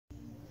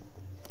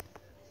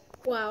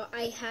Wow,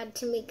 I had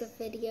to make a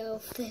video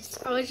of this.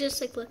 I was just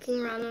like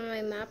looking around on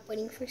my map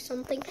waiting for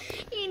something,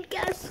 and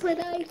guess what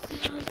I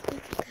found?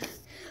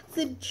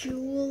 The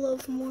Jewl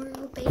of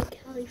Morro Bay,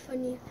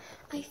 California.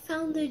 I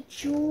found the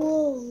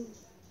Jewl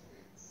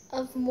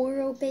of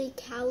Morro Bay,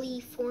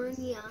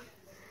 California.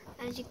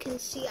 As you can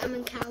see, I'm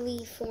in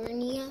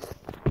California,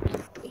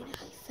 and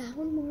I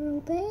found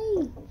Morro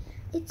Bay.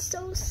 It's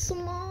so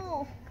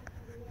small.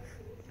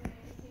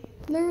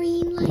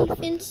 Marine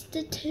Life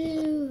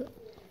Institute.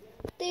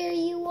 There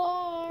you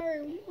are,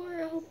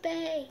 Morro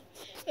Bay.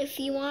 If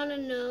you want to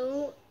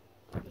know,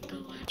 go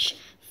watch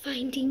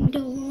Finding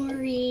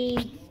Dory.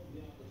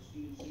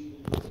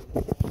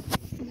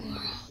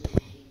 Morro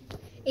Bay.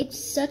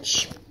 It's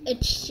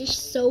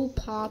just so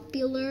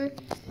popular.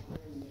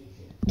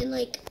 And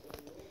like,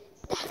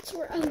 that's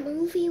where a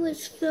movie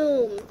was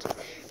filmed.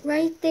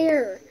 Right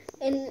there.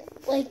 And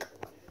like,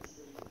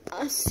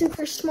 a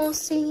super small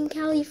city in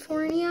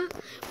California.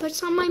 But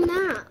it's on my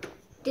map.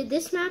 Did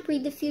this map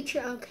read the future?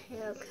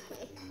 Okay.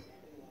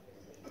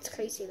 It's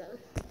crazy though.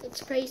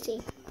 It's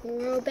crazy.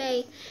 Morro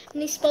Bay.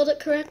 And they spelled it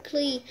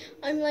correctly.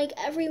 Unlike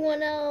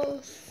everyone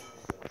else.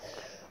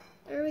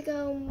 There we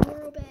go.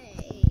 Morro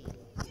Bay.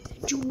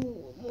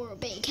 Jewl, Morro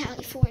Bay,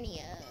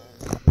 California.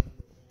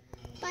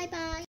 Bye-bye.